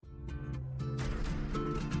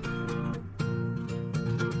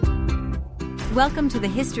Welcome to the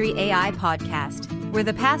History AI podcast, where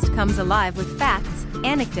the past comes alive with facts,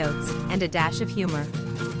 anecdotes, and a dash of humor.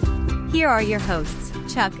 Here are your hosts,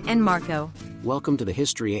 Chuck and Marco. Welcome to the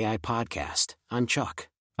History AI podcast. I'm Chuck.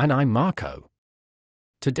 And I'm Marco.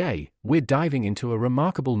 Today, we're diving into a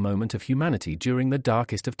remarkable moment of humanity during the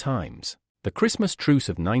darkest of times, the Christmas Truce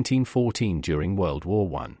of 1914 during World War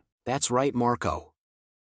I. That's right, Marco.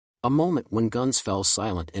 A moment when guns fell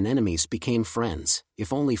silent and enemies became friends,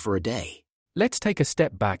 if only for a day. Let's take a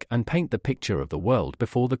step back and paint the picture of the world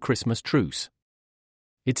before the Christmas Truce.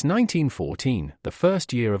 It's 1914, the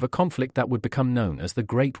first year of a conflict that would become known as the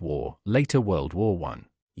Great War, later World War I.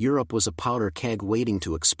 Europe was a powder keg waiting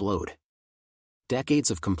to explode.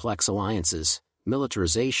 Decades of complex alliances,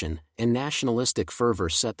 militarization, and nationalistic fervor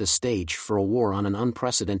set the stage for a war on an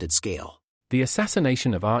unprecedented scale. The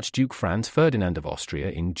assassination of Archduke Franz Ferdinand of Austria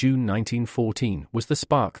in June 1914 was the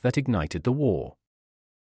spark that ignited the war.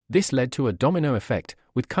 This led to a domino effect,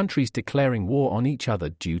 with countries declaring war on each other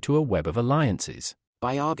due to a web of alliances.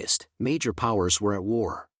 By August, major powers were at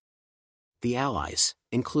war. The Allies,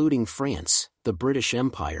 including France, the British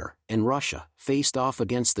Empire, and Russia, faced off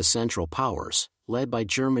against the Central Powers, led by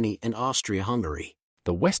Germany and Austria-Hungary.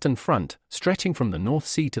 The Western Front, stretching from the North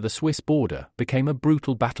Sea to the Swiss border, became a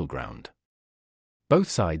brutal battleground. Both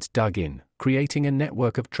sides dug in, creating a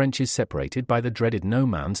network of trenches separated by the dreaded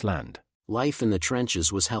no-man's land. Life in the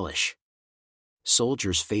trenches was hellish.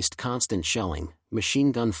 Soldiers faced constant shelling,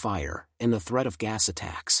 machine gun fire, and the threat of gas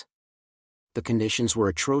attacks. The conditions were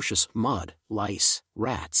atrocious. Mud, lice,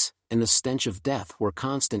 rats, and the stench of death were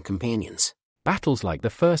constant companions. Battles like the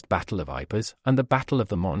First Battle of Ypres and the Battle of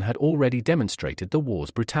the Marne had already demonstrated the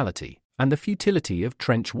war's brutality and the futility of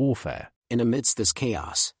trench warfare. And amidst this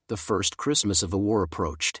chaos, the first Christmas of the war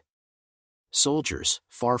approached. Soldiers,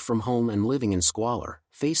 far from home and living in squalor,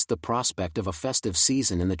 faced the prospect of a festive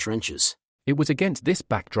season in the trenches. It was against this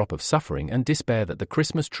backdrop of suffering and despair that the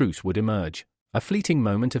Christmas Truce would emerge, a fleeting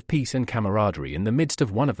moment of peace and camaraderie in the midst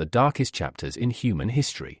of one of the darkest chapters in human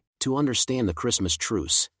history. To understand the Christmas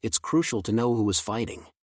Truce, it's crucial to know who was fighting.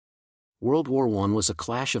 World War I was a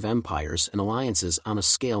clash of empires and alliances on a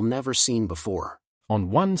scale never seen before.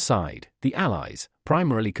 On one side, the Allies,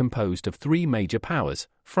 primarily composed of three major powers,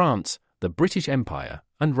 France, the British Empire,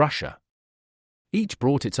 and Russia. Each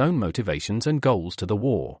brought its own motivations and goals to the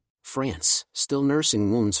war. France, still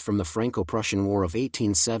nursing wounds from the Franco-Prussian War of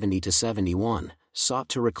 1870-71, sought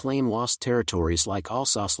to reclaim lost territories like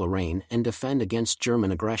Alsace-Lorraine and defend against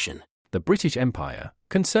German aggression. The British Empire,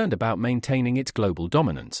 concerned about maintaining its global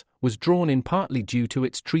dominance, was drawn in partly due to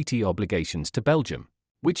its treaty obligations to Belgium,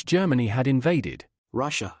 which Germany had invaded.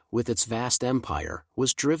 Russia, with its vast empire,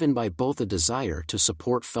 was driven by both a desire to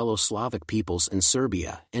support fellow Slavic peoples in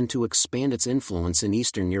Serbia and to expand its influence in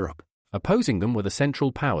Eastern Europe. Opposing them were the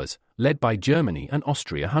Central Powers, led by Germany and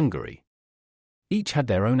Austria-Hungary. Each had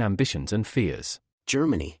their own ambitions and fears.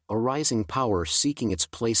 Germany, a rising power seeking its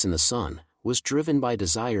place in the sun, was driven by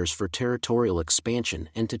desires for territorial expansion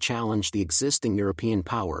and to challenge the existing European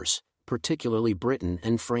powers, particularly Britain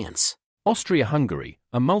and France. Austria-Hungary,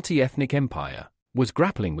 a multi-ethnic empire, was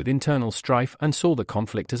grappling with internal strife and saw the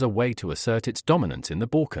conflict as a way to assert its dominance in the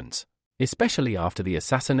Balkans, especially after the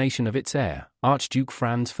assassination of its heir, Archduke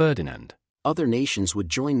Franz Ferdinand. Other nations would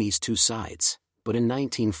join these two sides, but in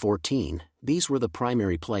 1914, these were the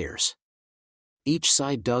primary players. Each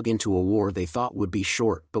side dug into a war they thought would be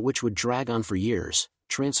short but which would drag on for years,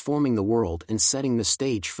 transforming the world and setting the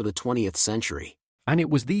stage for the 20th century. And it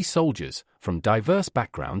was these soldiers, from diverse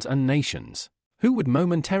backgrounds and nations, who would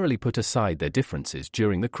momentarily put aside their differences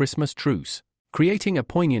during the Christmas Truce, creating a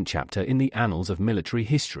poignant chapter in the annals of military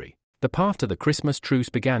history. The path to the Christmas Truce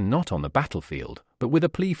began not on the battlefield, but with a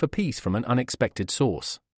plea for peace from an unexpected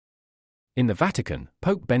source. In the Vatican,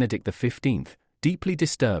 Pope Benedict XV, deeply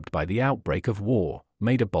disturbed by the outbreak of war,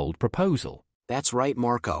 made a bold proposal. That's right,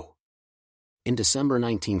 Marco. In December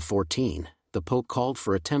 1914, the Pope called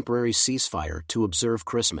for a temporary ceasefire to observe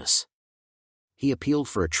Christmas. He appealed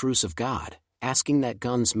for a truce of God, asking that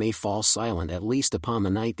guns may fall silent at least upon the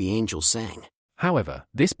night the angels sang. However,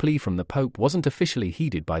 this plea from the Pope wasn't officially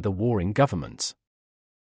heeded by the warring governments.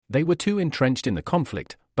 They were too entrenched in the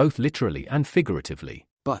conflict, both literally and figuratively.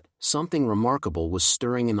 But something remarkable was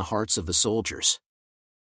stirring in the hearts of the soldiers.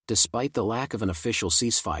 Despite the lack of an official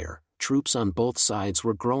ceasefire, troops on both sides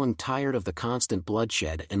were growing tired of the constant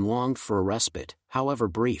bloodshed and longed for a respite, however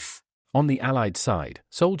brief. On the Allied side,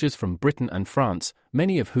 soldiers from Britain and France,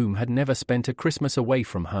 many of whom had never spent a Christmas away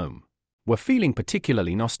from home, were feeling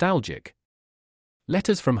particularly nostalgic.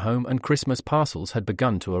 Letters from home and Christmas parcels had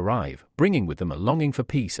begun to arrive, bringing with them a longing for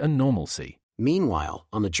peace and normalcy. Meanwhile,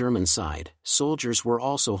 on the German side, soldiers were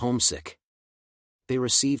also homesick. They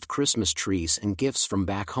received Christmas trees and gifts from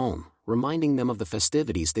back home, reminding them of the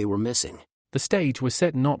festivities they were missing. The stage was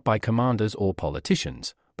set not by commanders or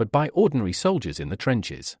politicians, but by ordinary soldiers in the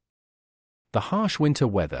trenches. The harsh winter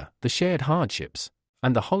weather, the shared hardships,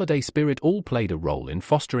 and the holiday spirit all played a role in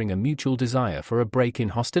fostering a mutual desire for a break in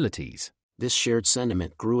hostilities. This shared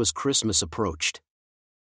sentiment grew as Christmas approached.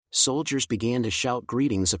 Soldiers began to shout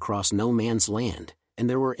greetings across no man's land, and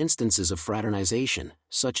there were instances of fraternization,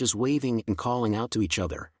 such as waving and calling out to each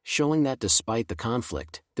other, showing that despite the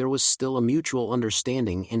conflict, there was still a mutual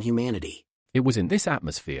understanding and humanity. It was in this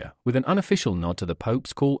atmosphere, with an unofficial nod to the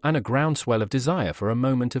Pope's call and a groundswell of desire for a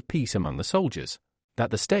moment of peace among the soldiers, that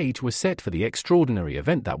the stage was set for the extraordinary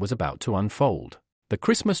event that was about to unfold. The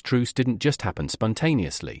Christmas truce didn't just happen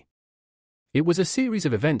spontaneously. It was a series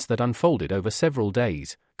of events that unfolded over several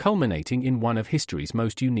days, culminating in one of history's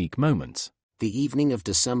most unique moments. The evening of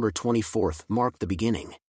December 24th marked the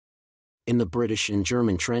beginning. In the British and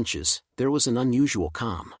German trenches, there was an unusual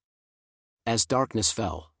calm. As darkness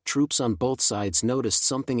fell, troops on both sides noticed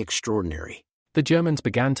something extraordinary. The Germans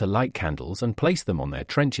began to light candles and place them on their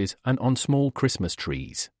trenches and on small Christmas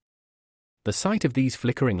trees. The sight of these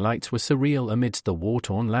flickering lights was surreal amidst the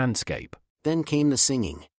war-torn landscape. Then came the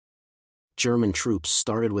singing. German troops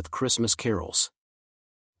started with Christmas carols.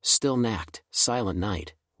 Still Nacht, Silent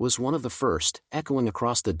Night, was one of the first, echoing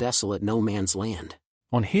across the desolate no man's land.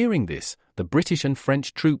 On hearing this, the British and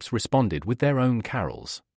French troops responded with their own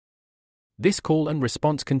carols. This call and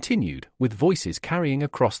response continued, with voices carrying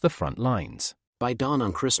across the front lines. By dawn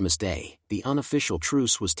on Christmas Day, the unofficial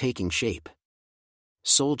truce was taking shape.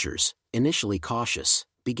 Soldiers, initially cautious,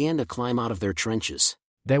 began to climb out of their trenches.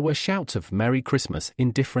 There were shouts of Merry Christmas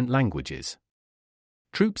in different languages.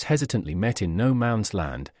 Troops hesitantly met in no man's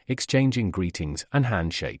land, exchanging greetings and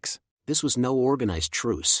handshakes. This was no organized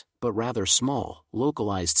truce, but rather small,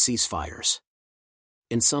 localized ceasefires.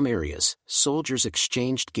 In some areas, soldiers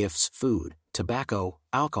exchanged gifts, food, tobacco,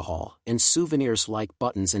 alcohol, and souvenirs like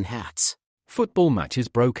buttons and hats. Football matches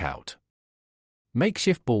broke out.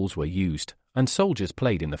 Makeshift balls were used, and soldiers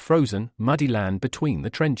played in the frozen, muddy land between the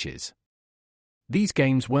trenches. These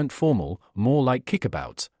games weren't formal, more like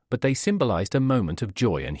kickabouts, but they symbolized a moment of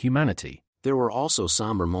joy and humanity. There were also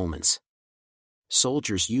somber moments.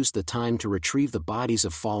 Soldiers used the time to retrieve the bodies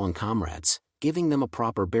of fallen comrades, giving them a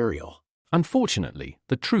proper burial. Unfortunately,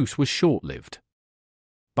 the truce was short-lived.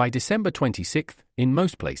 By December 26th, in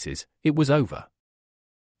most places, it was over.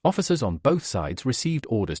 Officers on both sides received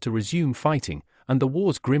orders to resume fighting, and the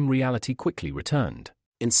war's grim reality quickly returned.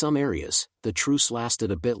 In some areas, the truce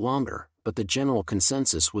lasted a bit longer, but the general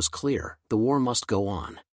consensus was clear: the war must go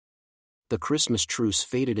on. The Christmas truce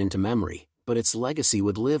faded into memory, but its legacy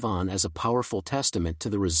would live on as a powerful testament to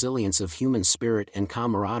the resilience of human spirit and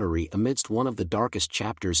camaraderie amidst one of the darkest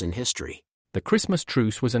chapters in history. The Christmas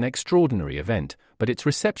truce was an extraordinary event, but its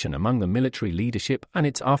reception among the military leadership and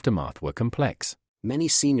its aftermath were complex. Many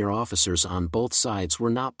senior officers on both sides were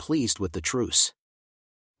not pleased with the truce.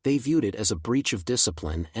 They viewed it as a breach of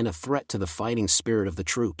discipline and a threat to the fighting spirit of the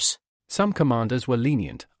troops. Some commanders were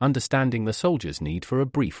lenient, understanding the soldiers' need for a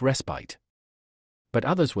brief respite. But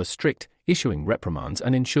others were strict, issuing reprimands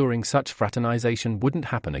and ensuring such fraternization wouldn't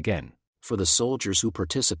happen again. For the soldiers who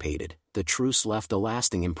participated, the truce left a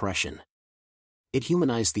lasting impression. It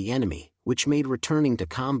humanized the enemy, which made returning to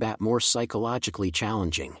combat more psychologically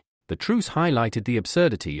challenging. The truce highlighted the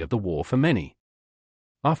absurdity of the war for many.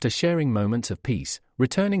 After sharing moments of peace,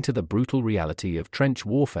 returning to the brutal reality of trench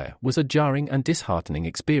warfare was a jarring and disheartening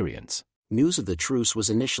experience. News of the truce was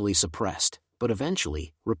initially suppressed, but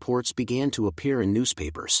eventually, reports began to appear in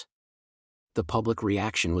newspapers. The public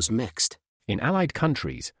reaction was mixed. In Allied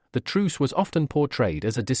countries, the truce was often portrayed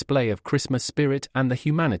as a display of Christmas spirit and the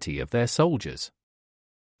humanity of their soldiers.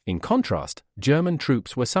 In contrast, German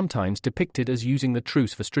troops were sometimes depicted as using the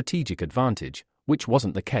truce for strategic advantage, which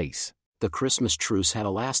wasn't the case. The Christmas truce had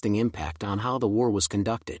a lasting impact on how the war was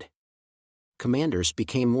conducted. Commanders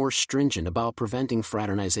became more stringent about preventing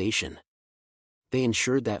fraternization. They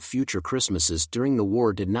ensured that future Christmases during the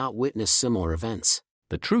war did not witness similar events.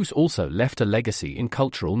 The truce also left a legacy in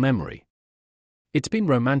cultural memory. It's been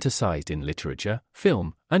romanticized in literature,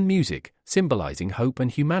 film, and music, symbolizing hope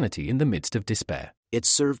and humanity in the midst of despair. It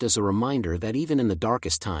served as a reminder that even in the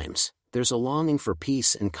darkest times, there's a longing for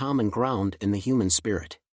peace and common ground in the human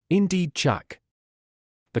spirit. Indeed, Chuck.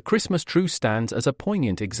 The Christmas truce stands as a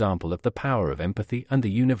poignant example of the power of empathy and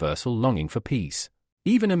the universal longing for peace,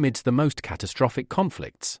 even amidst the most catastrophic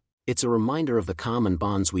conflicts. It's a reminder of the common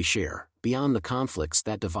bonds we share, beyond the conflicts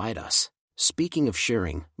that divide us. Speaking of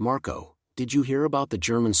sharing, Marco, did you hear about the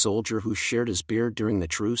German soldier who shared his beard during the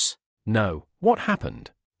truce? No, what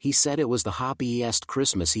happened? He said it was the happiest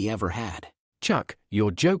Christmas he ever had. Chuck, your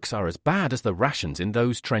jokes are as bad as the rations in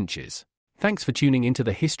those trenches. Thanks for tuning into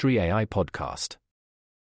the History AI podcast.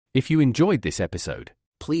 If you enjoyed this episode,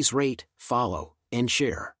 please rate, follow, and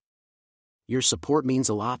share. Your support means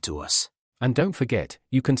a lot to us. And don't forget,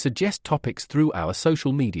 you can suggest topics through our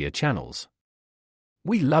social media channels.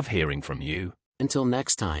 We love hearing from you. Until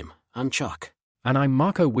next time, I'm Chuck. And I'm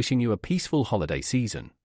Marco, wishing you a peaceful holiday season.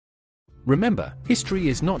 Remember, history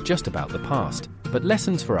is not just about the past, but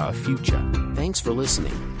lessons for our future. Thanks for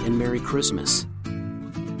listening, and Merry Christmas.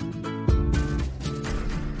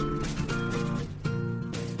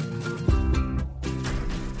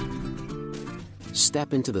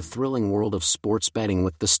 Step into the thrilling world of sports betting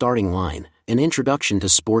with The Starting Line, an introduction to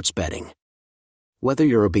sports betting. Whether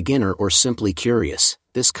you're a beginner or simply curious,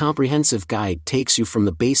 this comprehensive guide takes you from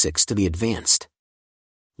the basics to the advanced.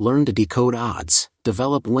 Learn to decode odds,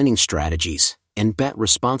 develop winning strategies, and bet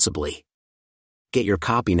responsibly. Get your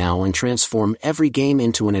copy now and transform every game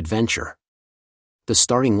into an adventure. The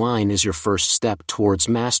Starting Line is your first step towards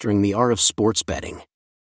mastering the art of sports betting.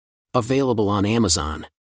 Available on Amazon.